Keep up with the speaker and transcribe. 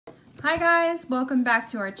Hi guys, welcome back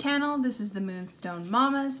to our channel. This is the Moonstone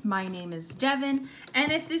Mamas. My name is Devin,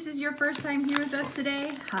 and if this is your first time here with us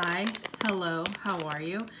today, hi, hello, how are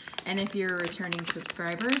you? And if you're a returning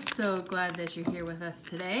subscriber, so glad that you're here with us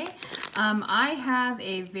today. I have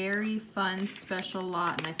a very fun special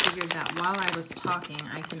lot, and I figured that while I was talking,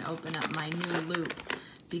 I can open up my new loop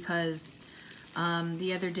because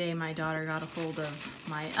the other day my daughter got a hold of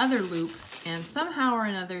my other loop, and somehow or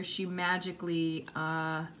another she magically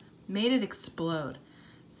made it explode.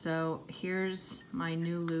 So here's my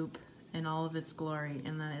new loop in all of its glory,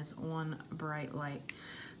 and that is one bright light.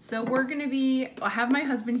 So we're gonna I have my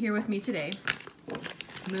husband here with me today,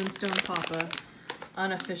 Moonstone Papa,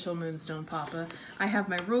 unofficial Moonstone Papa. I have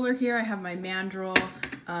my ruler here, I have my mandrel,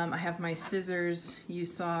 I have my scissors, you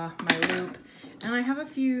saw my loop, and I have a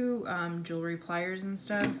few jewelry pliers and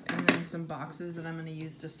stuff, and then some boxes that I'm gonna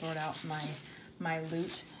use to sort out my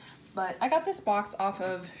loot. But I got this box off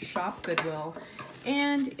of Shop Goodwill,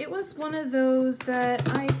 and it was one of those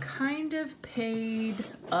that I kind of paid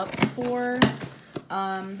up for.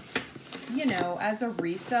 You know, as a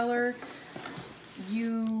reseller,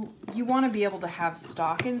 you want to be able to have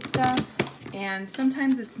stock and stuff, and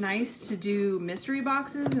sometimes it's nice to do mystery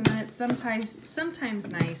boxes, and then it's sometimes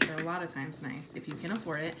nice, or a lot of times nice, if you can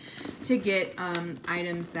afford it, to get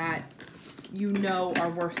items that you know are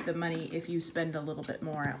worth the money if you spend a little bit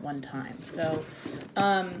more at one time. So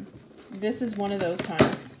this is one of those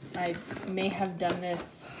times. I may have done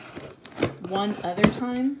this one other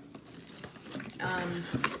time.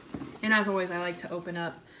 And as always, I like to open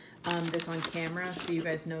up this on camera so you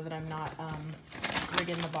guys know that I'm not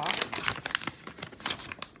rigging the box,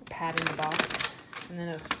 padding the box. And then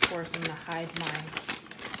of course I'm gonna hide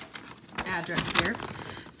my address here.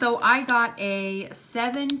 So I got a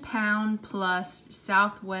 7-pound plus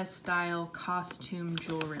Southwest style costume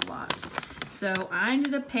jewelry lot. So I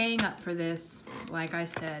ended up paying up for this, like I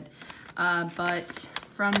said. But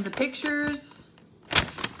from the pictures,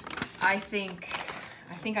 I think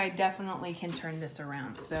I definitely can turn this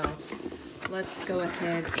around. So let's go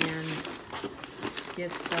ahead and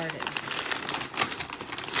get started.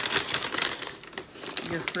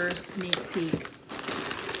 Your first sneak peek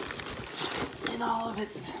in all of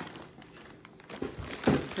its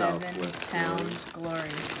 7-pound glory.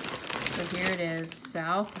 So here it is,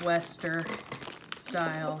 Southwestern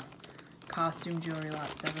style costume jewelry lot,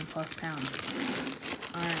 7+ pounds.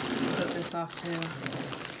 All right, let's put this off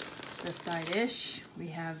to the side-ish. We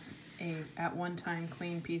have a at one time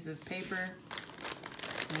clean piece of paper,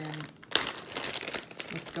 and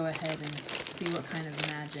let's go ahead and see what kind of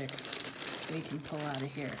magic we can pull out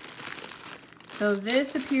of here. So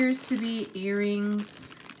this appears to be earrings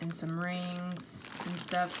and some rings and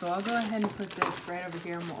stuff. So I'll go ahead and put this right over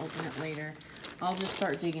here and we'll open it later. I'll just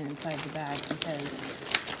start digging inside the bag because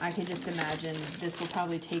I can just imagine this will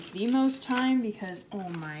probably take the most time because, oh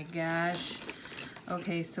my gosh.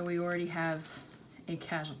 Okay, so we already have a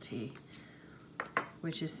casualty,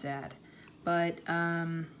 which is sad. But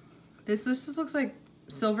this just looks like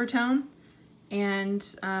silver tone. And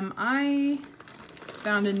I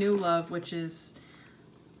found a new love, which is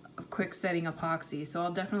a quick setting epoxy, so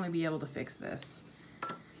I'll definitely be able to fix this.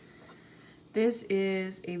 This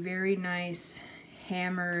is a very nice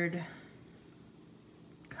hammered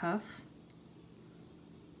cuff.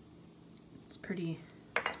 It's pretty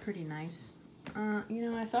nice. You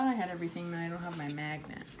know, I thought I had everything, but I don't have my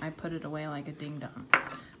magnet. I put it away like a ding-dong.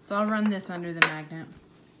 So I'll run this under the magnet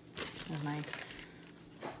as my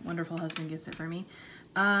wonderful husband gets it for me.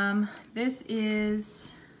 This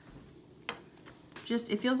is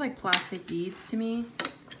just, it feels like plastic beads to me.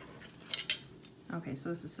 Okay, so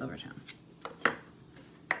this is silver tone,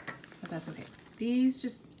 but that's okay. These,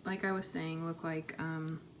 just like I was saying, look like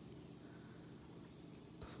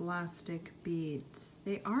plastic beads.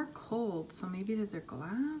 They are cold, so maybe that they're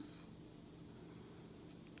glass.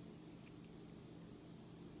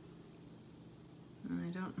 I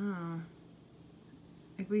don't know.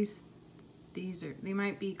 At least these are, they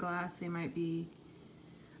might be glass, they might be,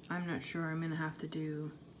 I'm not sure. I'm gonna have to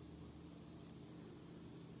do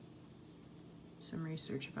some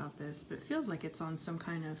research about this, but it feels like it's on some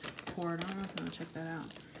kind of cord. I don't know if I'm gonna check that out.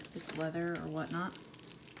 It's leather or whatnot.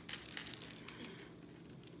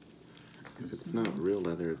 If it's not real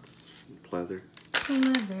leather, it's pleather.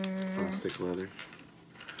 Leather. Plastic leather.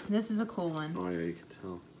 This is a cool one. Oh yeah, you can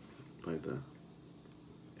tell by the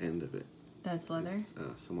end of it. That's leather? It's,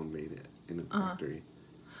 someone made it in a factory.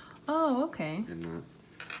 Oh, okay. And not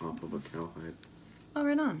off of a cowhide. Oh,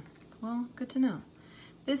 right on. Well, good to know.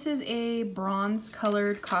 This is a bronze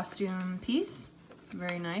colored costume piece.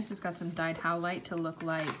 Very nice. It's got some dyed howlite to look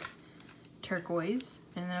like turquoise.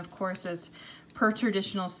 And then of course, as per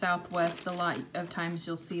traditional Southwest, a lot of times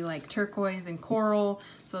you'll see like turquoise and coral.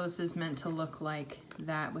 So this is meant to look like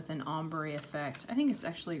that with an ombre effect. I think it's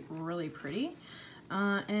actually really pretty.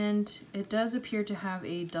 And it does appear to have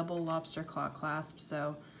a double lobster claw clasp,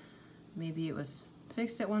 so maybe it was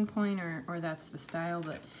fixed at one point or that's the style,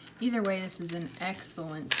 but either way, this is in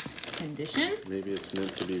excellent condition. Maybe it's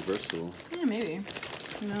meant to be versatile. Yeah, maybe.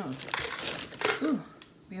 Who knows? Ooh,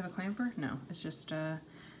 we have a clamper? No, it's just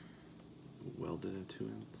Welded in 2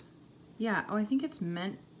 ends. Yeah, oh, I think it's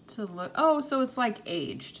meant to look, oh, so it's like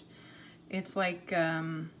aged. It's like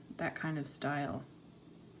that kind of style.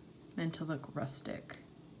 Meant to look rustic.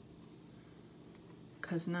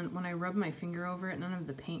 Because when I rub my finger over it, none of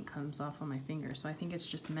the paint comes off on my finger. So I think it's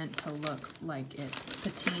just meant to look like it's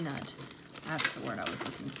patinaed. That's the word I was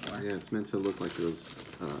looking for. Yeah, it's meant to look like those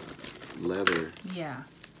leather. Yeah.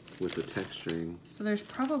 With the texturing. So there's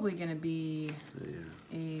probably going to be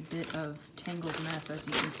a bit of tangled mess, as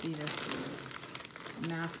you can see this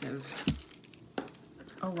massive...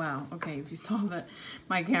 Oh wow, okay, if you saw that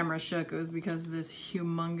my camera shook, it was because this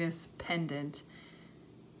humongous pendant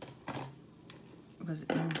was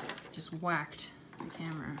just whacked the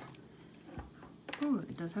camera. Ooh,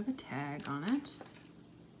 it does have a tag on it.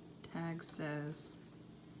 Tag says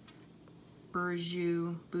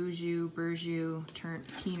Burju,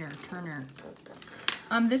 Turner.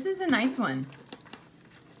 This is a nice one.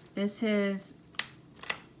 This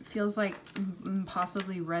feels like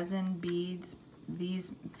possibly resin beads.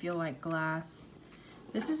 These feel like glass.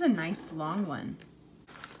 This is a nice long one.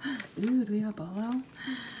 Ooh, do we have a bolo?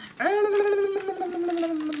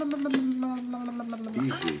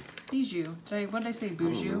 Bijou. Bijou. What did I say?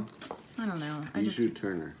 Bijou? I don't know. Bijou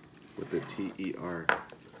Turner with the T-E-R,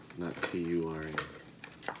 not T-U-R-A.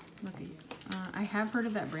 Look at you. I have heard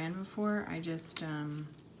of that brand before. I just,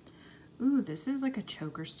 ooh, this is like a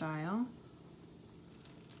choker style.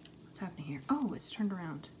 What's happening here? Oh, it's turned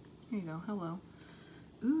around. Here you go. Hello.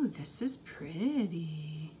 Ooh, this is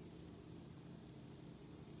pretty.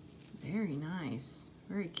 Very nice.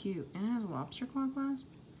 Very cute. And it has a lobster claw clasp.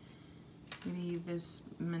 Maybe this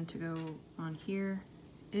meant to go on here.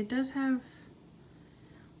 It does have,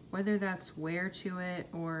 whether that's wear to it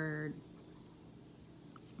or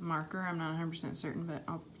marker, I'm not 100% certain, but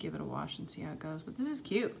I'll give it a wash and see how it goes. But this is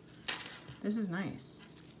cute. This is nice.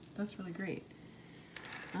 That's really great.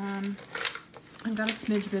 I've got a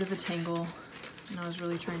smidge bit of a tangle, and I was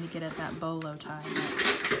really trying to get at that bolo tie.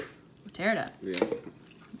 We'll tear it up. Yeah.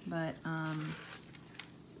 But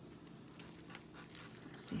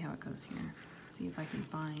let's see how it goes here. See if I can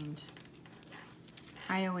find.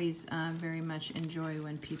 I always very much enjoy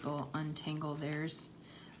when people untangle theirs,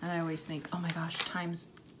 and I always think, oh my gosh, time's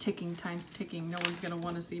ticking. No one's gonna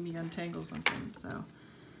want to see me untangle something. So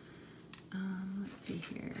let's see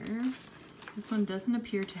here. This one doesn't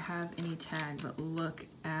appear to have any tag, but look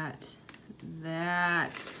at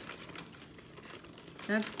that.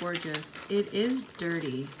 That's gorgeous. It is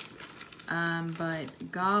dirty,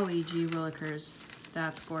 but golly gee willikers,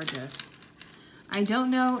 that's gorgeous. I don't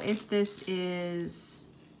know if this is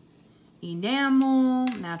enamel,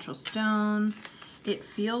 natural stone. It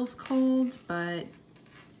feels cold, but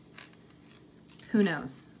who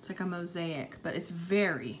knows? It's like a mosaic, but it's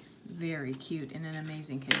very, very cute and in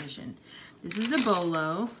amazing condition. This is the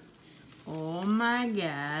bolo. Oh my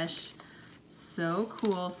gosh. So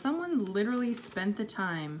cool. Someone literally spent the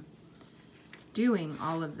time doing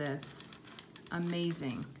all of this.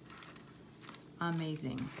 Amazing.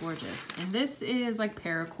 Amazing. Gorgeous. And this is like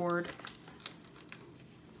paracord.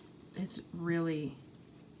 It's really,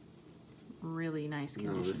 really nice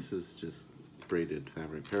condition. No, this is just braided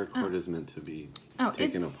fabric. Paracord is meant to be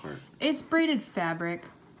taken apart. It's braided fabric.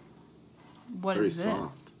 What is this? Very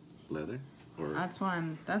soft. Leather? Or that's what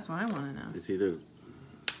I want to know. It's either...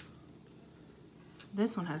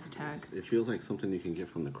 This one has a tag. It feels like something you can get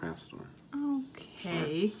from the craft store.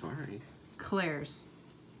 Okay. Sorry. Claire's.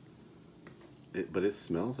 But it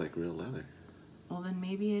smells like real leather. Well, then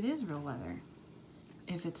maybe it is real leather.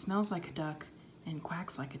 If it smells like a duck and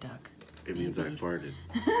quacks like a duck. It means I farted.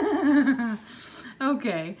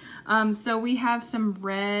 Okay. So we have some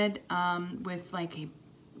red with like a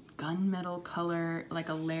gunmetal color, like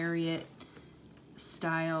a lariat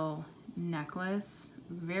style necklace.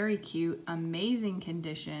 Very cute, amazing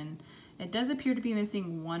condition. It does appear to be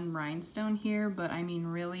missing one rhinestone here, but I mean,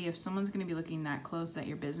 really, if someone's going to be looking that close at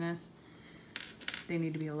your business, they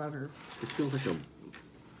need to be a lover. This feels like a...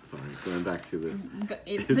 Sorry, going back to this.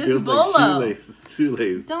 This bolo. Like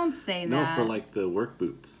shoelace. Don't say that. No, for like the work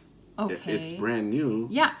boots. okay. It's brand new.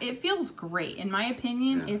 Yeah, it feels great. In my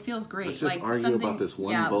opinion, it feels great. Let's just argue about this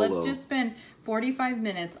one bolo. Let's just spend 45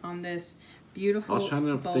 minutes on this beautiful bolo. I was trying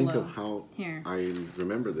to think of how I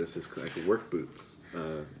remember this. It's like work boots,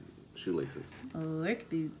 shoelaces. Work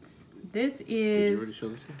boots. This is... Did you already show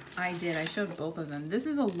this here? I did. I showed both of them. This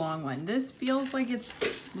is a long one. This feels like it's...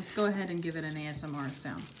 Let's go ahead and give it an ASMR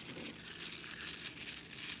sound.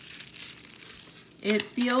 It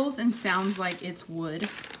feels and sounds like it's wood.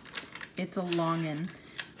 It's a longin.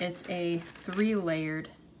 It's a 3-layered.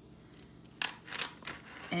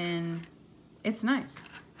 And it's nice.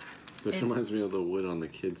 This reminds me of the wood on the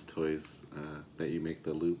kids' toys that you make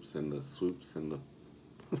the loops and the swoops and the...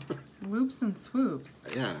 Loops and swoops.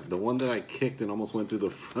 Yeah, the one that I kicked and almost went through the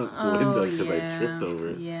front window because I tripped over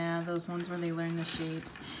it. Yeah, those ones where they learn the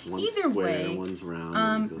shapes. One's Either square, way, one's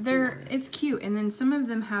round. it's cute, and then some of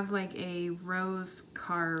them have like a rose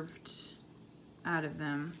carved out of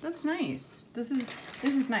them. That's nice. This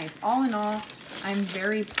is nice. All in all, I'm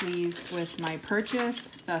very pleased with my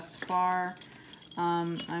purchase thus far.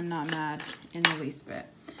 I'm not mad in the least bit.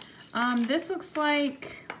 This looks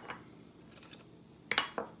like...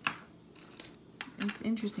 It's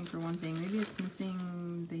interesting for one thing. Maybe it's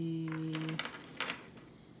missing the...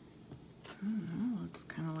 I don't know. It looks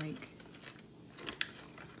kind of like...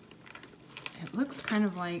 It looks kind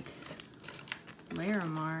of like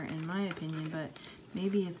Larimar in my opinion, but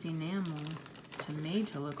maybe it's enamel made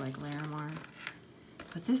to look like Larimar.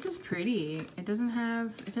 But this is pretty. It doesn't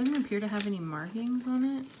appear to have any markings on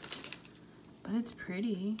it, but it's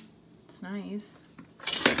pretty. It's nice.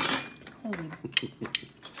 Holy.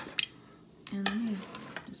 And let me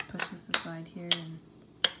just push this aside here. And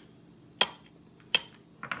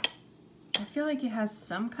I feel like it has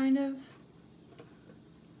some kind of...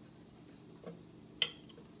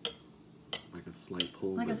 Like a slight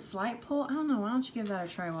pull. Like a slight pull? I don't know. Why don't you give that a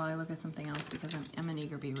try while I look at something else, because I'm an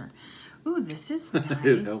eager beaver. Ooh, this is nice.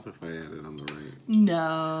 It'd help if I had it on the right.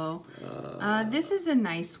 No. This is a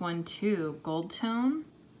nice one too. Gold tone.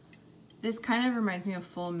 This kind of reminds me of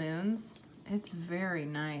full moons. It's very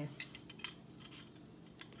nice.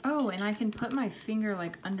 Oh, and I can put my finger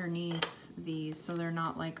like underneath these so they're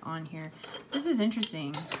not like on here. This is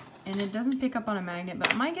interesting. And it doesn't pick up on a magnet,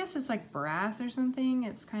 but my guess it's like brass or something.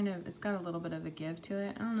 It's got a little bit of a give to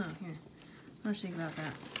it. I don't know. Here. What do you think about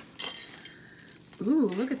that? Ooh,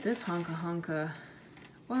 look at this honka.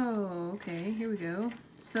 Whoa, okay, here we go.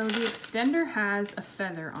 So the extender has a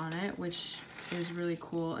feather on it, which is really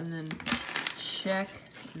cool. And then check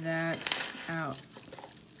that out.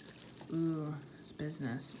 Ooh.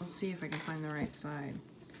 Business. Let's see if I can find the right side.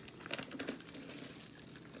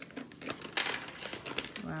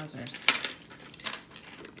 Wowzers.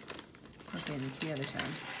 Okay, that's the other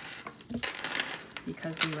side.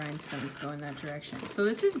 Because the rhinestones go in that direction. So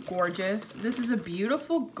this is gorgeous. This is a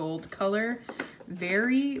beautiful gold color.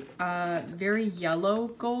 Very, very yellow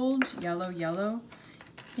gold. Yellow.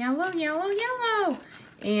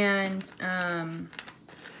 And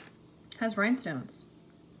has rhinestones.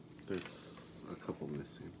 There's a couple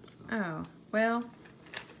missing. So. Oh, well.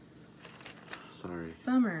 Sorry.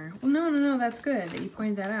 Bummer. Well, no, that's good that you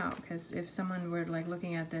pointed that out, because if someone were like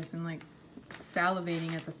looking at this and like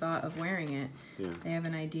salivating at the thought of wearing it, they have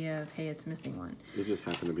an idea of, hey, it's missing one. It just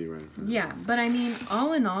happened to be right. Yeah, but I mean,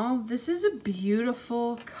 all in all, this is a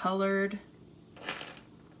beautiful colored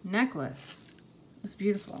necklace. It's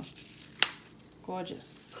beautiful.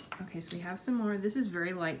 Gorgeous. Okay, so we have some more. This is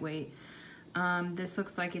very lightweight. This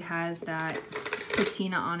looks like it has that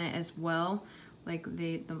patina on it as well, like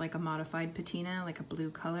like a modified patina, like a blue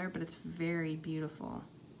color, but it's very beautiful,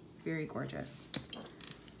 very gorgeous.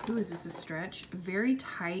 Ooh, is this a stretch? Very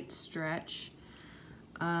tight stretch.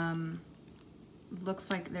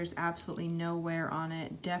 Looks like there's absolutely no wear on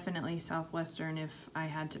it. Definitely Southwestern if I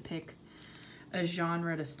had to pick a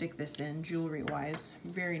genre to stick this in, jewelry-wise.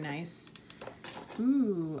 Very nice.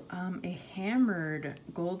 Ooh, a hammered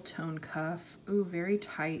gold tone cuff. Ooh, very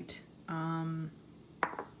tight.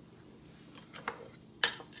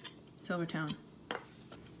 Silver tone.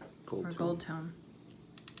 Gold tone.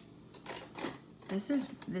 This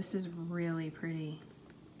is really pretty.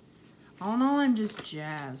 All in all, I'm just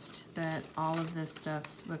jazzed that all of this stuff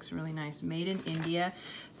looks really nice. Made in India.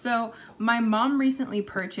 So my mom recently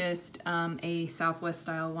purchased a Southwest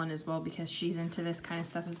style one as well, because she's into this kind of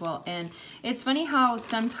stuff as well. And it's funny how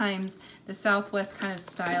sometimes the Southwest kind of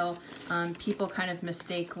style, people kind of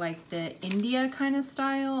mistake like the India kind of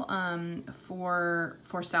style for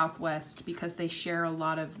Southwest, because they share a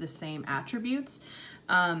lot of the same attributes.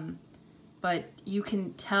 But you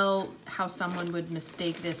can tell how someone would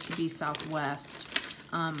mistake this to be Southwest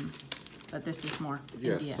but this is more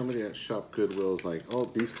Yeah, India. somebody at Shop Goodwill is like, oh,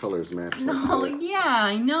 these colors match. No, yeah,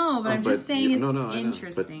 I know, but I'm just saying it's I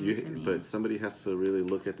interesting know. to me. But somebody has to really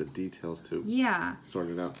look at the details to sort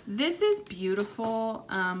it out. This is beautiful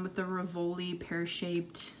with the Rivoli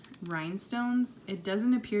pear-shaped rhinestones. It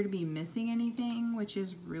doesn't appear to be missing anything, which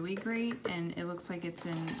is really great, and it looks like it's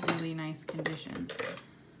in really nice condition.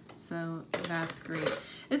 So that's great.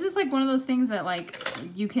 This is like one of those things that like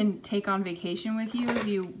you can take on vacation with you if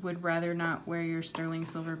you would rather not wear your sterling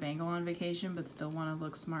silver bangle on vacation, but still want to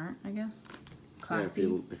look smart, I guess. Classy.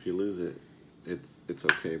 Yeah, if you lose it, it's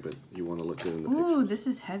okay, but you want to look good in the picture. Ooh, this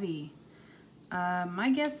is heavy.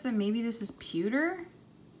 My guess that maybe this is pewter.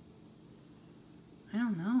 I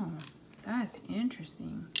don't know. That's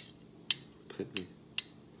interesting. Could be.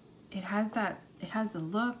 It has the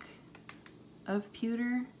look of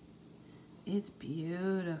pewter. It's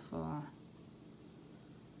beautiful.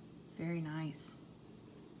 Very nice.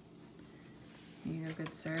 Here you go,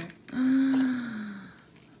 good sir.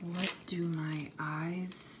 What do my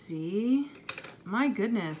eyes see? My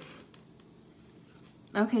goodness.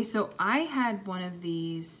 Okay, so I had one of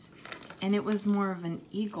these and it was more of an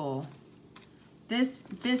eagle. This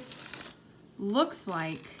looks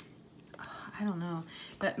like, I don't know,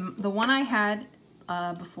 but the one I had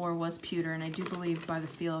before was pewter, and I do believe by the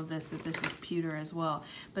feel of this that this is pewter as well.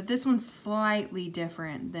 But this one's slightly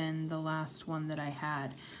different than the last one that I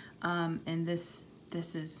had. And this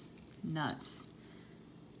is nuts.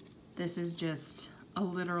 This is just a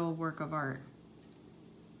literal work of art.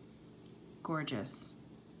 Gorgeous.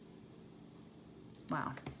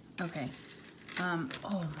 Wow. Okay.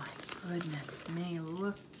 Oh my goodness me,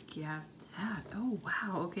 look at that. Oh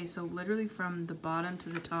wow. Okay, so literally from the bottom to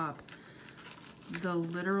the top, the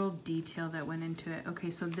literal detail that went into it. Okay,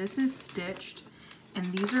 so this is stitched,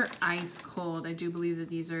 and these are ice cold. I do believe that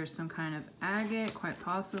these are some kind of agate, quite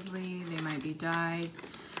possibly. They might be dyed.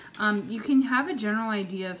 You can have a general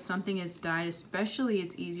idea if something is dyed, especially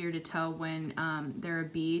it's easier to tell when they're a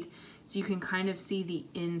bead. So you can kind of see the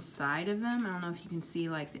inside of them. I don't know if you can see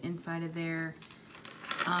like the inside of there.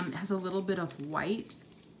 It has a little bit of white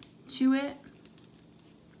to it.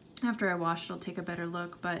 After I wash it, I'll take a better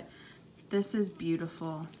look, but this is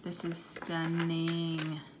beautiful. This is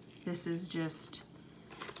stunning. This is just,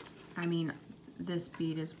 I mean, this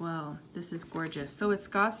bead as well. This is gorgeous. So it's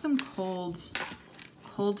got some cold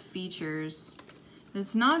features.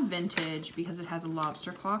 It's not vintage because it has a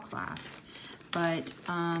lobster claw clasp, but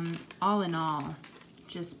all in all,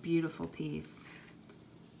 just beautiful piece.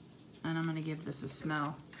 And I'm gonna give this a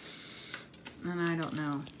smell. And I don't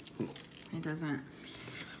know. It doesn't,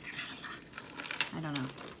 I don't know.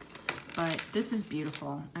 But this is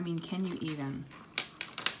beautiful. I mean, can you even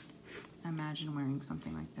imagine wearing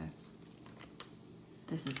something like this?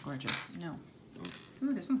 This is gorgeous. No. Ooh,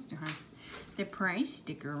 this one still has the price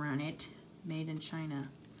sticker on it. Made in China.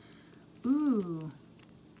 Ooh.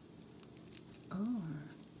 Oh.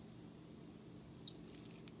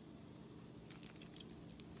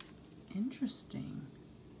 Interesting.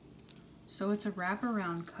 So it's a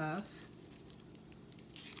wraparound cuff.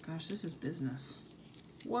 Gosh, this is business.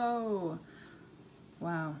 Whoa.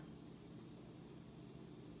 Wow.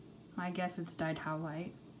 I guess it's dyed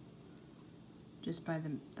howlite. Just by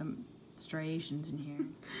the striations in here.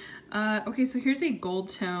 Okay, so here's a gold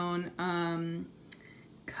tone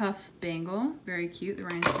cuff bangle. Very cute. The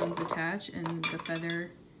rhinestones attach and the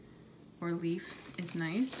feather or leaf is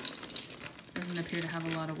nice. Doesn't appear to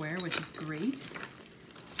have a lot of wear, which is great.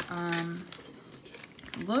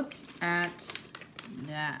 Look at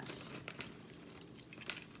that.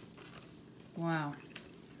 Wow.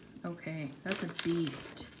 Okay, that's a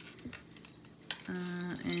beast.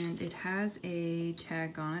 And it has a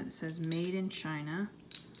tag on it that says made in China.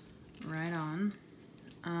 Right on.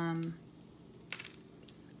 And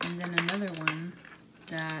then another one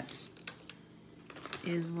that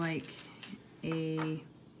is like a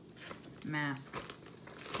mask.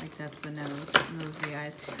 Like that's the nose, and those are the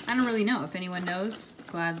eyes. I don't really know. If anyone knows,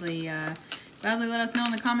 gladly let us know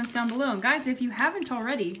in the comments down below. And guys, if you haven't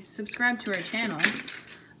already, subscribe to our channel.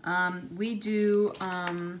 We do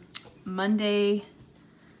Monday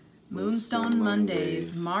Moonstone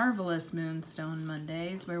Mondays, marvelous Moonstone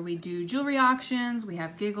Mondays, where we do jewelry auctions, we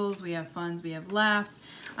have giggles, we have funs, we have laughs.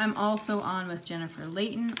 I'm also on with Jennifer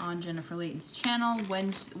Layton on Jennifer Layton's channel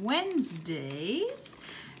Wednesdays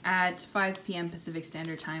at 5 p.m. Pacific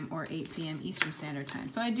Standard Time or 8 p.m. Eastern Standard Time.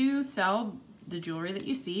 So I do sell the jewelry that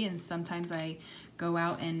you see, and sometimes I go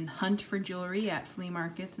out and hunt for jewelry at flea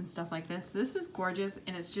markets and stuff like this. This is gorgeous,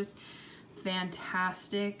 and it's just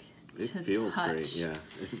fantastic. to feels touch. Great, yeah.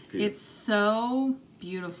 It's so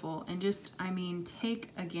beautiful. And just, I mean, take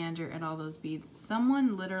a gander at all those beads.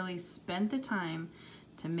 Someone literally spent the time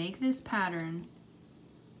to make this pattern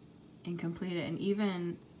and complete it, and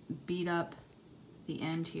even beat up the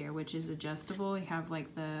end here, which is adjustable. You have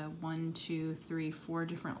like the 1, 2, 3, 4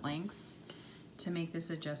 different lengths to make this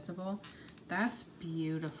adjustable. That's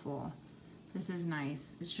beautiful. This is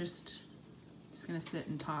nice. It's just gonna sit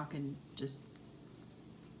and talk and just...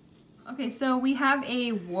 Okay, so we have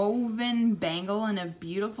a woven bangle in a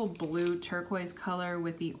beautiful blue turquoise color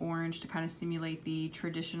with the orange to kind of simulate the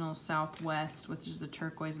traditional Southwest, which is the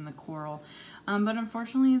turquoise and the coral. But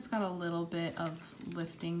unfortunately, it's got a little bit of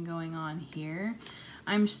lifting going on here.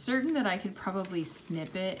 I'm certain that I could probably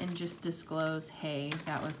snip it and just disclose, hey,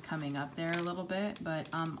 that was coming up there a little bit. But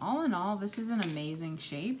all in all, this is an amazing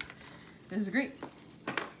shape. This is great.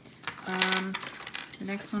 The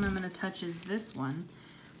next one I'm going to touch is this one,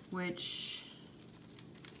 which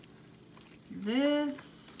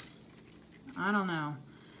this, I don't know.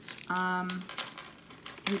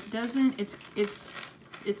 It doesn't,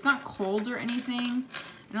 it's not cold or anything.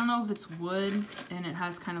 I don't know if it's wood and it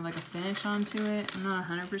has kind of like a finish onto it. I'm not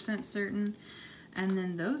 100% certain. And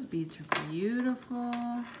then those beads are beautiful.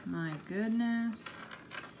 My goodness.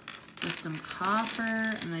 With some copper,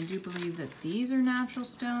 and I do believe that these are natural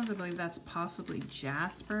stones. I believe that's possibly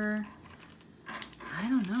jasper. I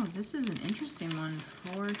don't know. This is an interesting one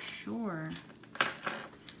for sure.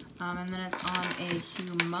 And then it's on a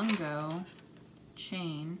humongo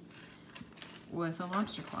chain with a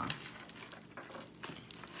lobster claw.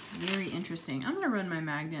 Very interesting. I'm going to run my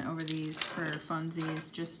magnet over these for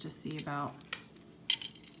funsies just to see about...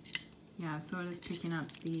 Yeah, so it is picking up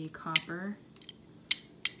the copper.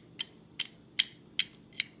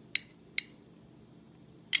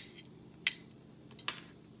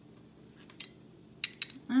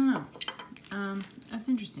 I don't know. That's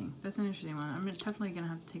interesting. That's an interesting one. I'm definitely going to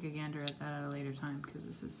have to take a gander at that at a later time because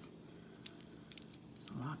there's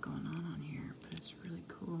a lot going on here, but it's really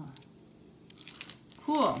cool.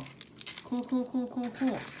 Cool. Cool, cool, cool, cool,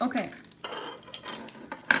 cool. Okay.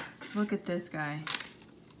 Look at this guy.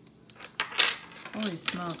 Holy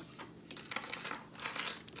smokes.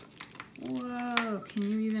 Whoa, can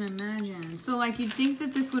you even imagine? So like you'd think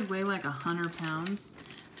that this would weigh like 100 pounds,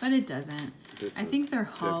 but it doesn't. I think they're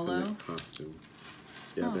hollow. Costume.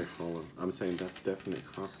 Yeah, they're hollow. I'm saying that's definite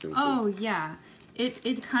costume. Oh yeah,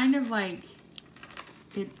 it kind of like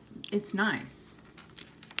it's nice.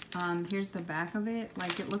 Here's the back of it.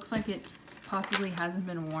 Like it looks like it possibly hasn't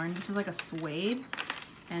been worn. This is like a suede,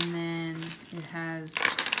 and then it has.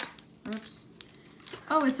 Oops.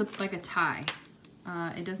 Oh, it's like a tie.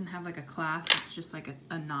 It doesn't have like a clasp. It's just like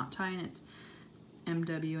a knot tie, and it's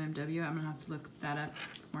MW. I'm gonna have to look that up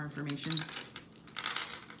for more information.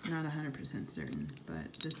 Not 100% certain,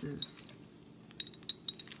 but this is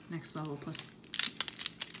next level. Plus,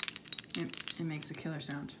 it makes a killer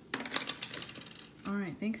sound. All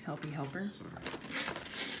right, thanks, Helpy Helper. Sorry.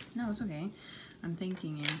 No, it's okay. I'm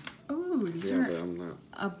thinking. Oh, these are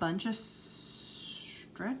a bunch of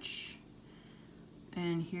stretch.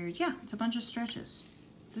 And here's, yeah, it's a bunch of stretches.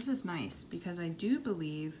 This is nice because I do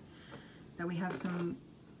believe that we have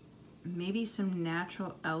maybe some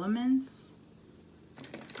natural elements.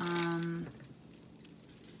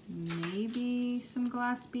 Maybe some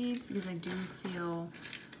glass beads because I do feel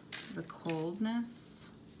the coldness,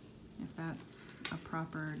 if that's a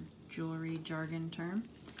proper jewelry jargon term.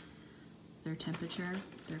 Their temperature,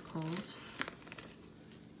 they're cold.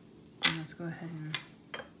 And let's go ahead and,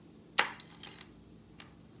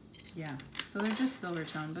 yeah, so they're just silver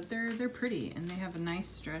tone, but they're pretty and they have a nice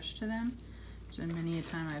stretch to them. And many a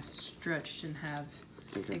time I've stretched and have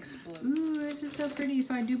exploded. Ooh, this is so pretty.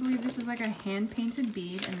 So I do believe this is like a hand-painted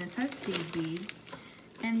bead, and this has seed beads.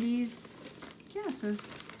 And these, yeah, it says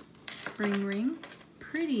spring ring.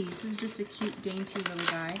 Pretty. This is just a cute, dainty little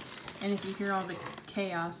guy. And if you hear all the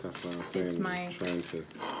chaos, it's my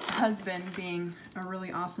husband being a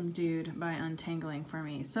really awesome dude by untangling for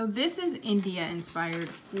me. So this is India inspired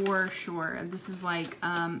for sure. This is like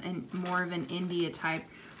more of an India type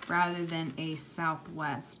rather than a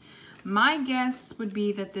Southwest. My guess would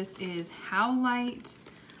be that this is howlite.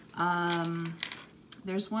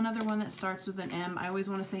 There's one other one that starts with an M. I always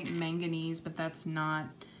want to say manganese, but that's not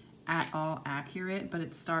at all accurate, but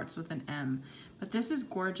it starts with an M. But this is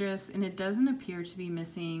gorgeous, and it doesn't appear to be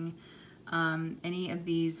missing any of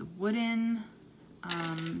these wooden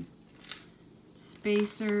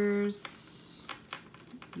spacers.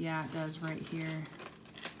 Yeah, it does right here.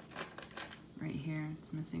 Right here,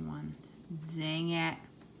 it's missing one. Dang it.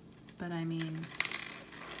 But I mean,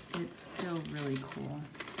 it's still really cool.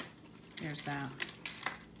 there's that.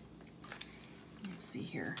 Let's see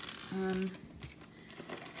here.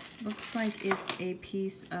 Looks like it's a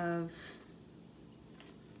piece of,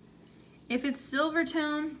 if it's silver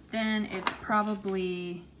tone, then it's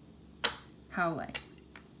probably howlite.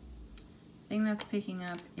 Thing that's picking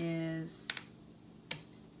up is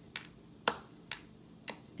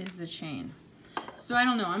the chain. So I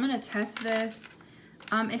don't know, I'm gonna test this.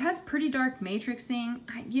 It has pretty dark matrixing.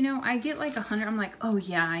 You know, I get like 100, I'm like, oh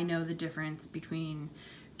yeah, I know the difference between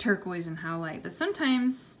turquoise and howlite, but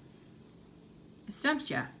sometimes it stumps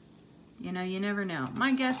you. You know, you never know.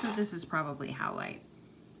 My guess is this is probably howlite.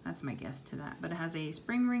 That's my guess to that. But it has a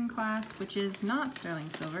spring ring clasp, which is not sterling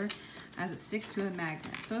silver, as it sticks to a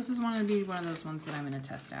magnet. So this is one of those ones that I'm going to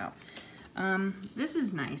test out. This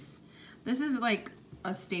is nice. This is like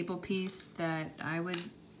a staple piece that I would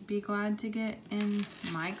be glad to get in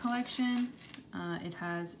my collection. It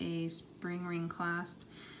has a spring ring clasp.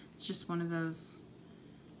 It's just one of those.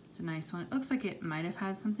 It's a nice one. It looks like it might have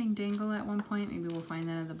had something dangle at one point. Maybe we'll find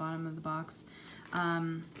that at the bottom of the box.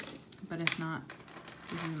 But if not,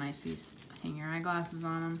 this is a nice piece. Hang your eyeglasses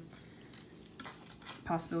on them.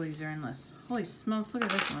 Possibilities are endless. Holy smokes, look at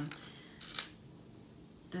this one.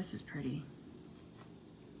 This is pretty.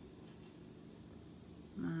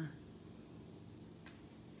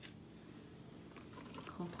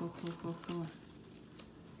 Cool.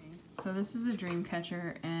 So this is a dream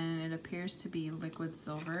catcher, and it appears to be liquid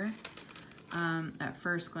silver. At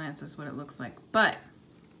first glance, that's what it looks like. But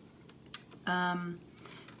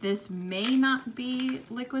this may not be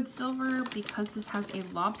liquid silver because this has a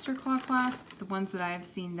lobster claw clasp. The ones that I have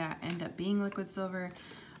seen that end up being liquid silver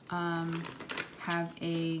have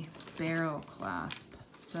a barrel clasp.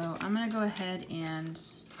 So I'm gonna go ahead and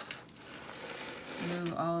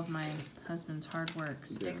move all of my husband's hard work.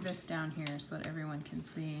 Stick this down here so that everyone can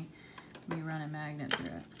see me run a magnet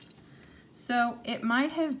through it. So it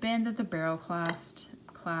might have been that the barrel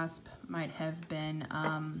clasp might have been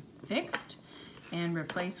fixed and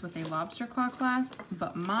replaced with a lobster claw clasp,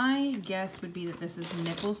 but my guess would be that this is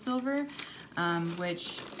nickel silver,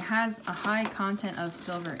 which has a high content of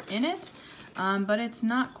silver in it, but it's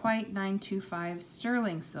not quite 925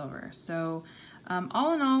 sterling silver. So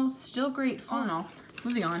all in all, still great fun. All in all,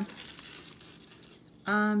 moving on.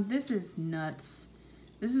 This is nuts.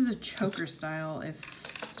 This is a choker style, if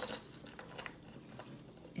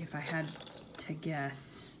I had to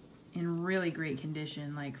guess. In really great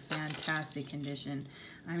condition, like fantastic condition.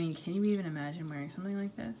 I mean, can you even imagine wearing something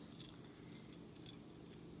like this?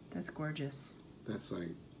 That's gorgeous. That's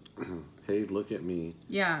like, hey, look at me.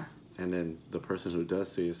 Yeah. And then the person who does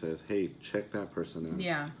see you says, hey, check that person out.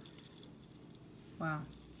 Yeah. Wow.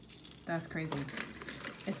 That's crazy.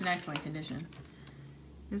 It's in excellent condition.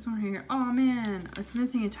 This one here, oh man, it's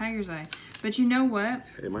missing a tiger's eye. But you know what?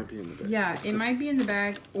 It might be in the bag. Yeah, it might be in the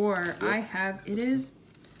bag, or yep. I have, it is.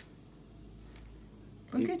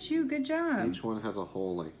 Look at you, good job. Each one has a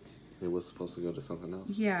hole, like it was supposed to go to something else.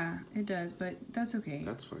 Yeah, it does, but that's okay.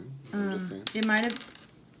 That's fine. I'm just saying. It might have,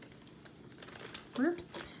 whoops.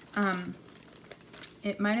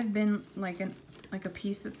 It might have been like a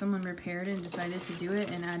piece that someone repaired and decided to do it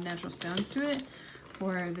and add natural stones to it,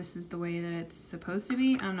 or this is the way that it's supposed to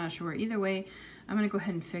be. I'm not sure. Either way, I'm gonna go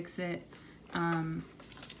ahead and fix it and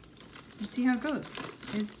see how it goes.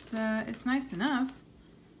 It's nice enough.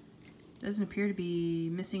 Doesn't appear to be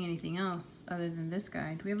missing anything else other than this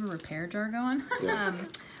guy. Do we have a repair jar going? Yeah.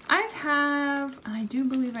 I do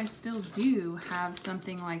believe I still do have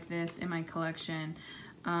something like this in my collection.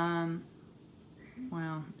 Well,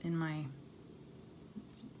 in my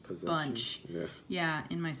bunch. Yeah,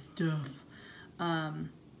 in my stuff.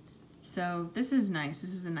 So this is nice.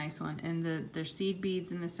 This is a nice one. And there's seed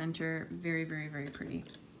beads in the center. Very, very, very pretty.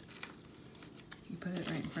 You put it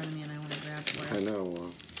right in front of me and I want to grab for it. I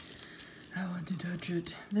know. I want to touch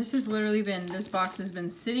it. This has literally been, this box has been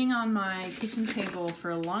sitting on my kitchen table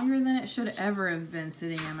for longer than it should ever have been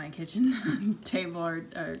sitting on my kitchen table or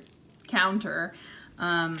counter.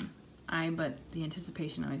 But the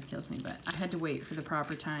anticipation always kills me, but I had to wait for the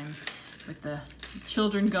proper time with the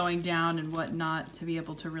children going down and whatnot to be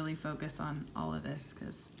able to really focus on all of this,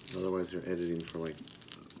 because otherwise you're editing for like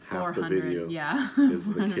half the video. Yeah. Is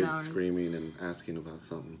the kids screaming and asking about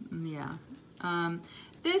something. Yeah.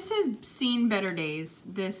 This has seen better days.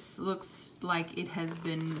 This looks like it has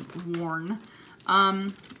been worn.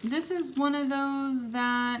 This is one of those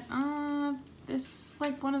that, this is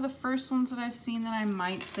like one of the first ones that I've seen that I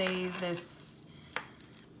might say this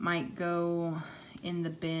might go in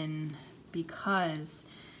the bin, because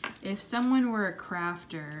if someone were a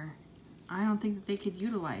crafter, I don't think that they could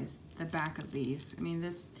utilize the back of these. I mean,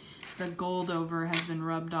 the the gold over has been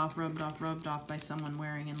rubbed off by someone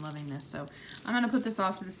wearing and loving this. So I'm gonna put this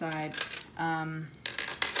off to the side.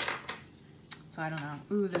 So I don't know.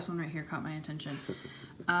 Ooh, this one right here caught my attention.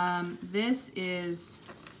 This is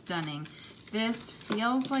stunning. This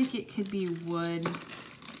feels like it could be wood.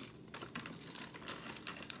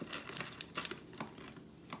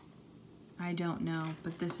 I don't know,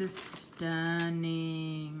 but this is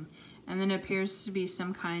stunning. And then it appears to be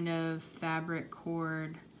some kind of fabric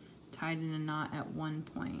cord tied in a knot at one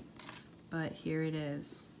point. But here it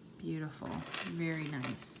is. Beautiful. Very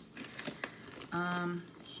nice.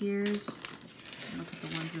 Here's, look at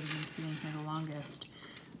the ones that have been sitting here the longest.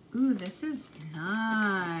 Ooh, this is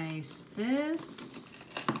nice. This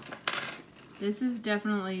is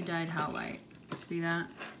definitely dyed howlite. See that?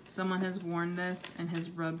 Someone has worn this and has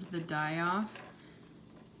rubbed the dye off.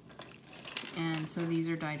 And so these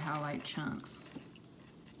are dyed howlite chunks.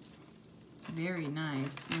 Very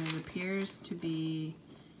nice. And it appears to be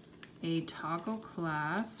a toggle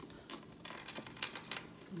clasp.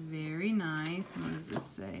 Very nice. And what does this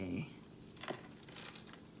say?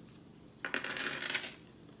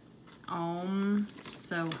 Alm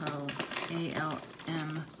Soho.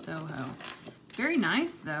 A-L-M Soho. Very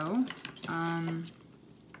nice though.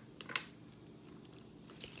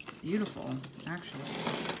 Beautiful, actually.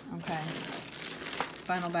 Okay.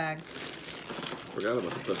 Final bag. Forgot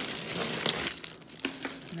about this.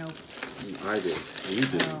 Nope. I did. You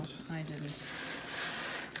didn't. Oh, I didn't.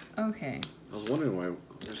 Okay. I was wondering why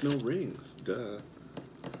there's no rings. Duh.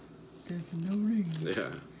 There's no rings.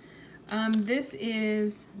 Yeah. This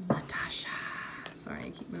is Natasha. Sorry, I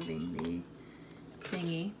keep moving the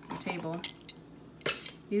thingy, the table.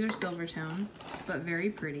 These are silver tone, but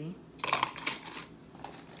very pretty.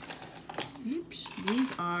 Oops.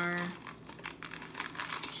 These are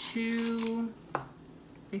two,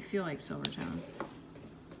 they feel like silver tone.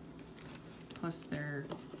 Plus they're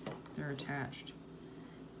attached.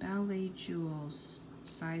 Ballet jewels,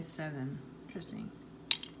 size 7. Interesting.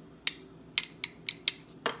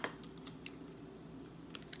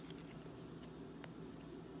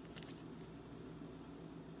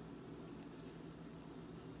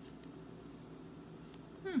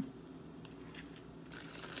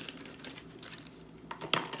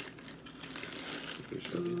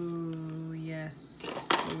 Ooh, yes.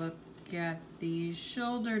 Look at these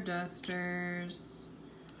shoulder dusters.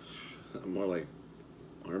 More like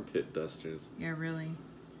armpit dusters. Yeah, really.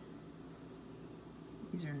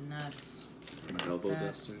 These are nuts. Elbow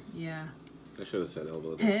dusters? Yeah. I should have said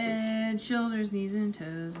elbow dusters. Head, shoulders, knees and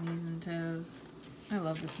toes, knees and toes. I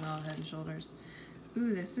love the smell of Head and Shoulders.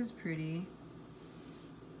 Ooh, this is pretty.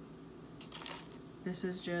 This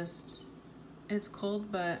is just, it's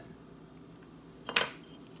cold, but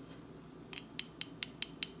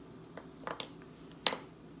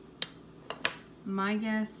my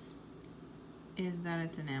guess is that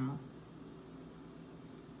it's enamel,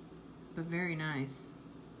 but very nice.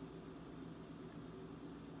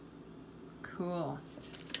 Cool.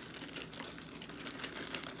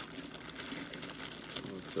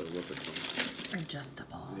 What's it called?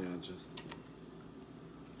 Adjustable. Yeah, just.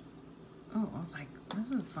 Oh, I was like, this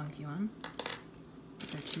is a funky one.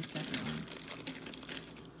 They're two separate ones.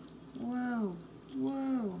 Whoa,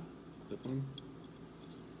 whoa. Clip on?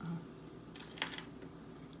 Oh.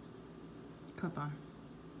 Clip on.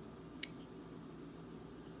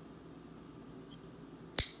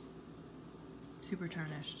 Super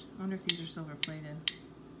tarnished. I wonder if these are silver plated.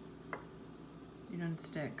 You don't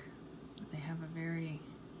stick. But they have a very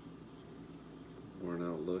worn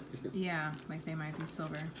out look. Yeah, like they might be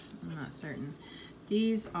silver. I'm not certain.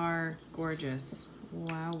 These are gorgeous.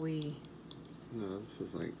 Wowee. No, this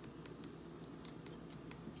is like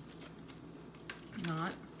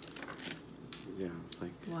not. Yeah, it's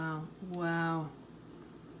like wow, wow,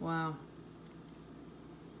 wow.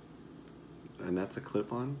 And that's a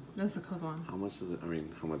clip-on? That's a clip-on. How much is it? I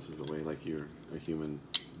mean, how much does it weigh? Like you're a human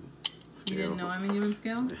scale. You didn't know I'm a human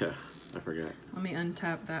scale? Yeah, I forgot. Let me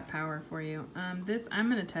untap that power for you. This, I'm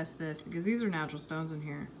gonna test this because these are natural stones in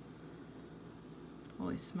here.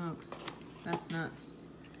 Holy smokes. That's nuts.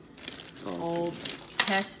 Oh. Old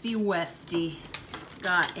testy westy.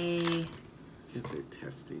 Got a... You can't say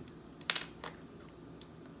testy.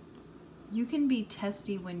 You can be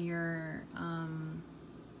testy when you're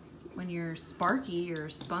sparky or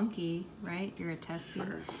spunky, right? You're a testy.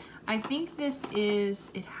 Sure. I think this is,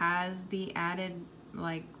 it has the added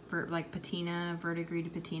like patina, verdigris de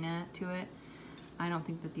patina to it. I don't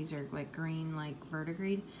think that these are like green, like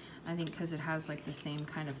verdigris. I think because it has like the same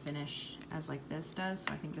kind of finish as like this does.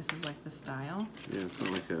 So I think this is like the style. Yeah, it's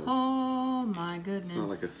not like a... Oh my goodness. It's not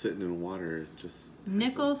like a sitting in water. It just...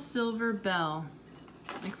 Nickel silver bell.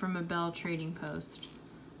 Like from a bell trading post.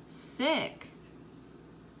 Sick.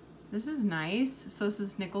 This is nice. So this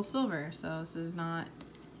is nickel silver. So this is not...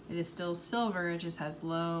 It is still silver. It just has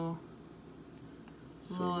low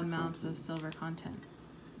amounts of silver content.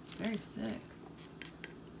 Very sick.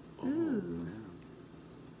 Oh, Ooh. yeah.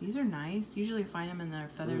 These are nice. Usually you find them and their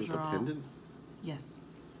feathers Is this are a all... pendant? Yes.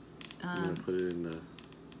 I'm gonna put it in the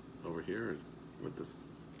over here with this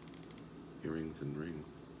earrings and ring.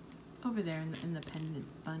 Over there in the pendant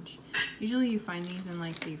bunch. Usually you find these and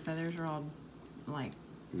like the feathers are all like...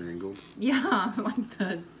 Mangled? Yeah, like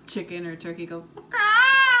the chicken or turkey goes...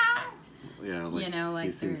 Yeah, like, you know, like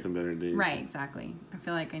you've seen some better days. Right, exactly. I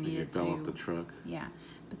feel like I needed to... fell off the truck. Yeah,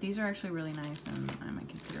 but these are actually really nice and I might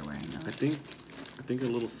consider wearing those. I think a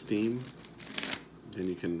little steam and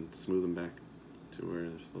you can smooth them back to where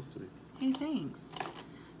they're supposed to be. Hey, thanks.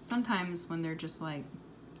 Sometimes when they're just like,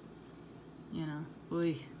 you know, oy,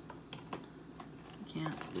 you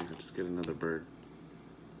can't. Yeah, just get another bird.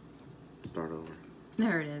 Start over.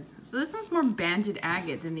 There it is. So this one's more banded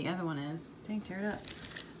agate than the other one is. Dang, tear it up.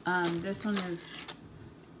 This one is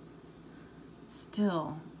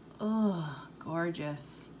still,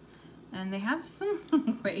 gorgeous. And they have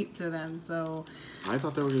some weight to them, so. I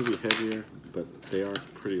thought they were going to be heavier, but they are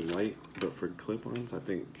pretty light. But for clip-ons, I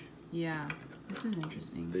think. Yeah, this is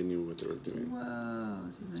interesting. They knew what they were doing. Whoa,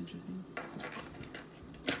 this is interesting.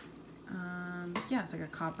 Yeah, it's like a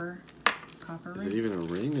copper ring. Is it even a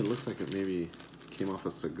ring? It looks like it maybe came off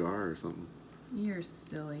a cigar or something. You're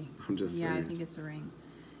silly. I'm just saying. Yeah, I think it's a ring.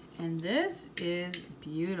 And this is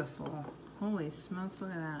beautiful. Holy smokes,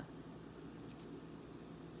 look at that.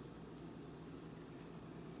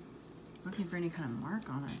 Looking for any kind of mark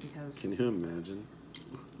on it because... Can you imagine?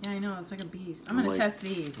 Yeah, I know. It's like a beast. I'm going to test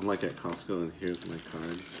these. I'm like at Costco and here's my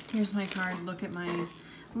card. Here's my card. Look at my...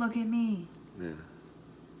 Look at me. Yeah.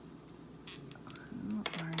 Who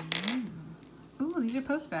are you? Ooh, these are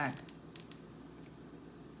post back.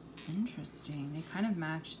 Interesting. They kind of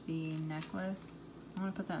match the necklace. I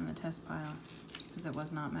want to put that in the test pile because it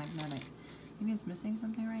was not magnetic. Maybe it's missing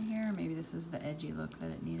something right here. Maybe this is the edgy look that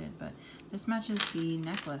it needed. But this matches the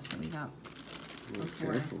necklace that we got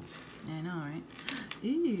before. Careful. Yeah, I know, right?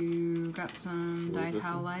 Ooh, got some dyed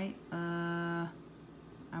howlite.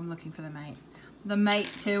 I'm looking for the mate. The mate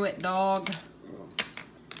to it, dog. Oh.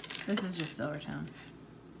 This is just silver tone.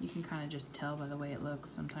 You can kind of just tell by the way it looks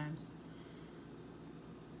sometimes.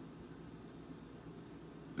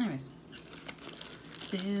 Anyways.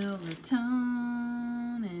 Silver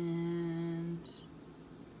tone and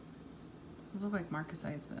those look like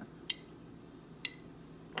marcasites, but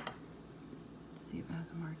let's see if it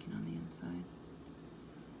has a marking on the inside.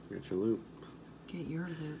 Get your loop. Get your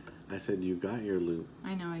loop. I said you got your loop.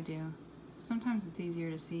 I know I do. Sometimes it's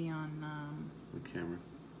easier to see on the camera.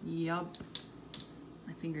 Yup.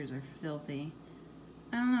 My fingers are filthy.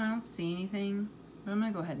 I don't know, I don't see anything, but I'm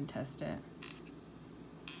gonna go ahead and test it.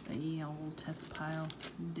 The old test pile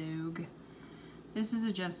dog. This is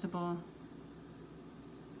adjustable.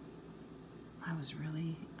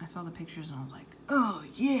 I saw the pictures and I was like, oh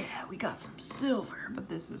yeah, we got some silver. But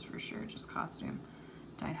this is for sure just costume.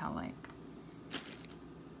 Dyed howlite.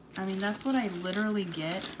 I mean, that's what I literally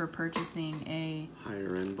get for purchasing a...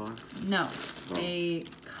 Higher end box? No, a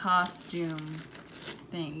costume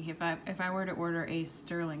thing. If I were to order a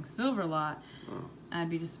sterling silver lot, I'd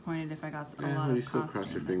be disappointed if I got a lot of you still costume.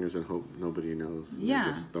 cross your fingers and hope nobody knows. Yeah.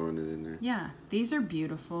 You're just throwing it in there. Yeah, these are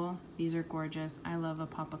beautiful. These are gorgeous. I love a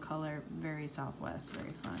pop of color. Very Southwest.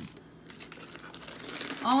 Very fun.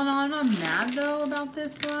 All in all, I'm not mad though about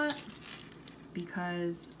this lot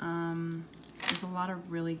because there's a lot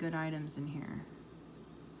of really good items in here.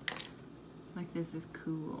 Like this is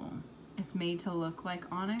cool. It's made to look like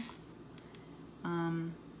onyx.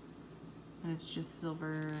 And it's just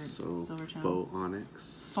silver tone. Faux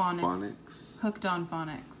onyx. Phonics. Hooked on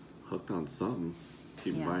phonics. Hooked on something.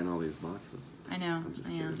 Keep buying all these boxes. I know. I'm just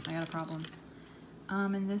I am. kidding. I got a problem.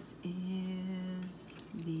 And this is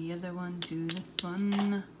the other one to this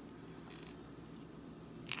one.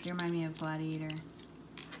 They remind me of Gladiator.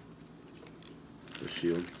 The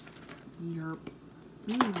shields. Yerp.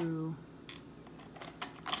 Ooh.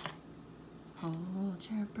 Hold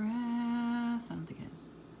your breath. I don't think it is.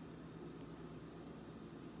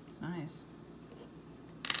 It's nice.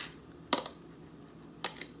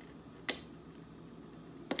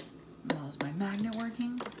 Well, is my magnet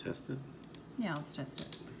working? Test it. Yeah, let's test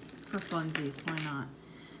it. For funsies, why not?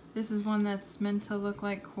 This is one that's meant to look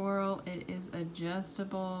like coral. It is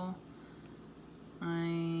adjustable.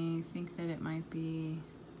 I think that it might be,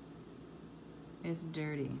 it's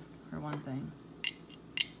dirty for one thing.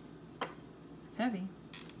 It's heavy.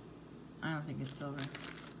 I don't think it's silver.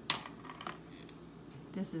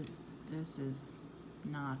 This is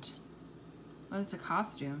not, but it's a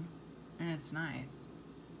costume and it's nice.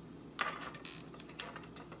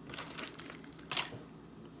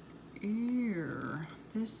 Ear.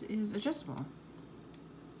 This is adjustable.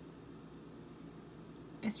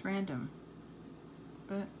 It's random,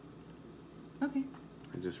 but okay.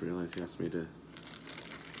 I just realized you asked me to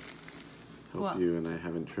help What? you, and I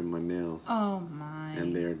haven't trimmed my nails. Oh my.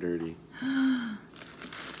 And they are dirty. Oh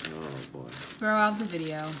boy. Throw out the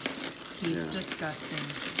video. He's Yeah.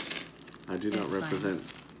 disgusting. I do not It's represent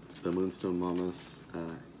the Moonstone Mamas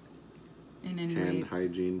In any hand way,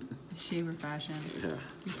 hygiene. shape, or fashion. Yeah.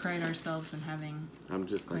 We pride ourselves in having I'm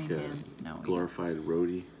just clean like a hands. No, we glorified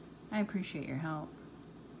roadie. I appreciate your help.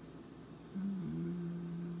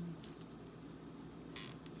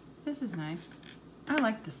 This is nice. I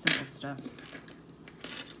like the simple stuff.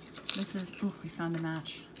 This is, oh, we found a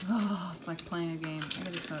match. Oh, it's like playing a game. I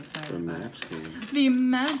get so excited The about match game. it. The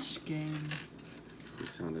match game. You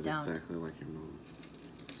sounded Don't. exactly like your mom.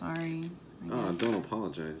 Sorry. Oh, don't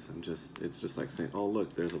apologize. It's just like saying, oh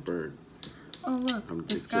look, there's a bird. Oh look,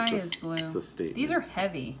 the it's sky just is blue. It's a statement. These are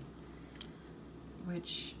heavy.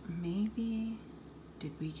 Which maybe,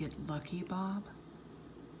 did we get lucky, Bob?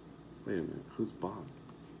 Wait a minute, who's Bob?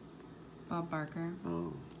 Bob Barker.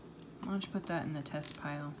 Oh. Why don't you put that in the test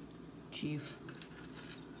pile, Chief?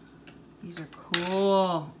 These are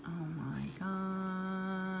cool. Oh my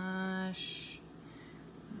gosh.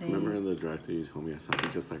 Remember in the drive-thru you told me I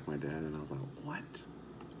sounded just like my dad, and I was like, what?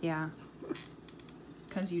 Yeah.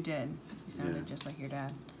 Because you did. You sounded Yeah. just like your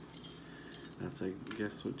dad. That's, I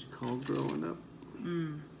guess, what you call growing up.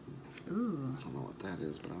 Ooh. I don't know what that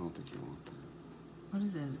is, but I don't think you want that. What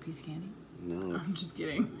is it? Is it a piece of candy? No, I'm just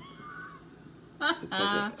kidding.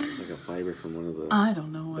 it's like a fiber from one of the I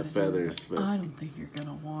don't know what the it feathers, is, but I don't think you're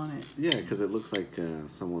gonna want it. Yeah, because it looks like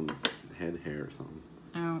someone's head hair or something.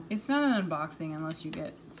 Oh, it's not an unboxing unless you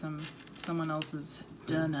get someone else's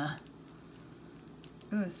done.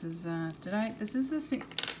 Oh, this is this is the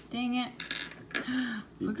dang it.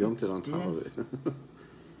 You Look dumped at it on top this. of it.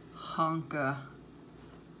 Honka.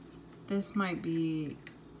 This might be,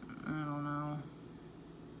 I don't know.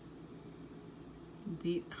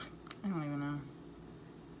 I don't even know.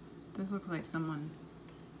 This looks like someone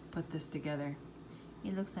put this together.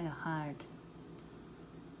 It looks like a heart.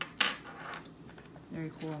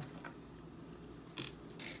 Very cool.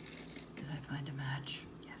 Did I find a match?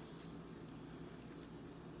 Yes.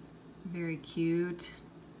 Very cute.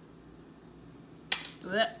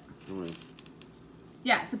 Blech.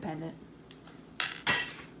 Yeah, it's a pendant.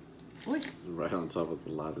 Oy. Right on top of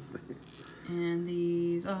the loudest thing. And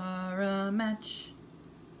these are a match.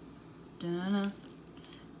 Dun-na-na.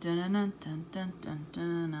 Dun-na-na,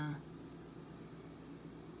 dun-dun-dun-dun-na.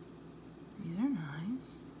 These are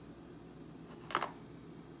nice.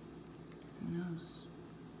 Who knows?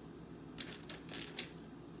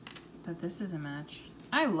 But this is a match.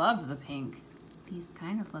 I love the pink. These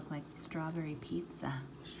kind of look like strawberry pizza.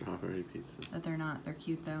 Strawberry pizza. But they're not. They're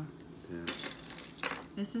cute though. Yeah.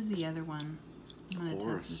 This is the other one. I'm gonna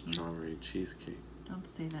Or test this one. strawberry cheesecake. Don't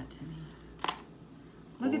say that to me.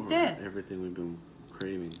 Look Or at this. Everything we've been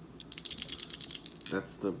craving.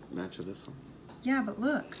 That's the match of this one. Yeah, but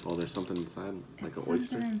look. Oh, there's something inside, like an It's oyster.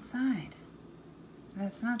 something inside.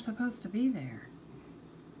 That's not supposed to be there.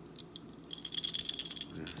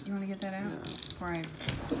 Yeah. You want to get that out? Yeah. Before I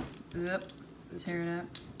tear it just- up?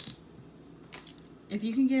 If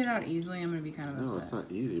you can get it out easily, I'm going to be kind of No, upset. it's not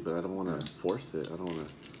easy, but I don't want to force it. I don't want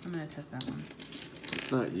to. I'm going to test that one.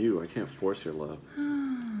 It's not you. I can't force your love. Oh,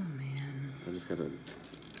 man. I just gotta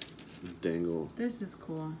dangle. This is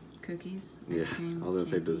cool. Cookies. Yeah, Ice cream, I was gonna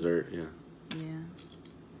say candy. dessert. Yeah, Yeah.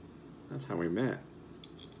 that's how we met.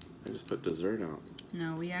 I just put dessert out.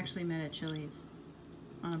 No, we actually met at Chili's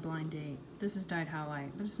on a blind date. This is dyed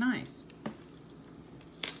highlight, but it's nice.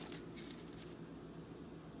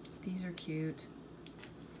 These are cute.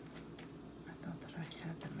 I thought that I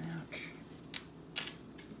had the match.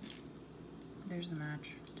 There's the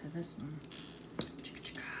match to this one.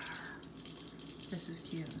 This is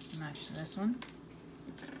cute. This is the match to this one.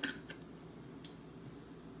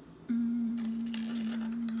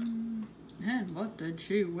 And what did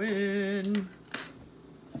she win?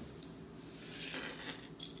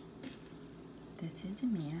 This is a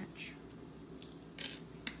match.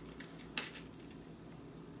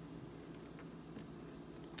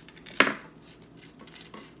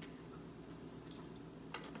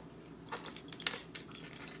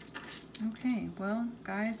 Okay, well,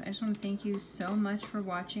 guys, I just want to thank you so much for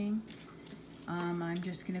watching. I'm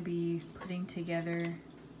just going to be putting together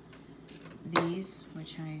these,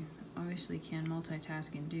 which I obviously can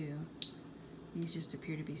multitask and do. These just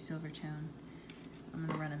appear to be silver tone. I'm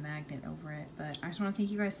going to run a magnet over it, but I just want to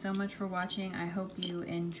thank you guys so much for watching. I hope you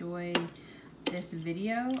enjoy this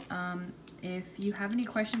video. If you have any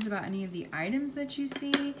questions about any of the items that you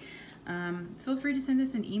see, feel free to send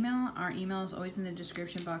us an email. Our email is always in the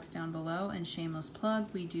description box down below. And shameless plug,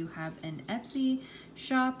 we do have an Etsy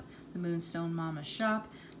shop, the Moonstone Mamas shop,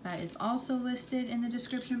 that is also listed in the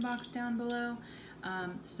description box down below.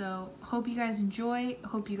 So hope you guys enjoy,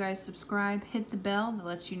 hope you guys subscribe, hit the bell that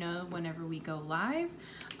lets you know whenever we go live,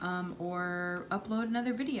 or upload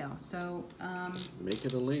another video. So make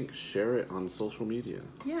it a link, share it on social media.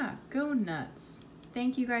 Yeah, go nuts.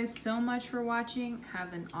 Thank you guys so much for watching.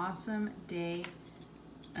 Have an awesome day.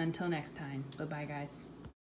 Until next time. Bye-bye, guys.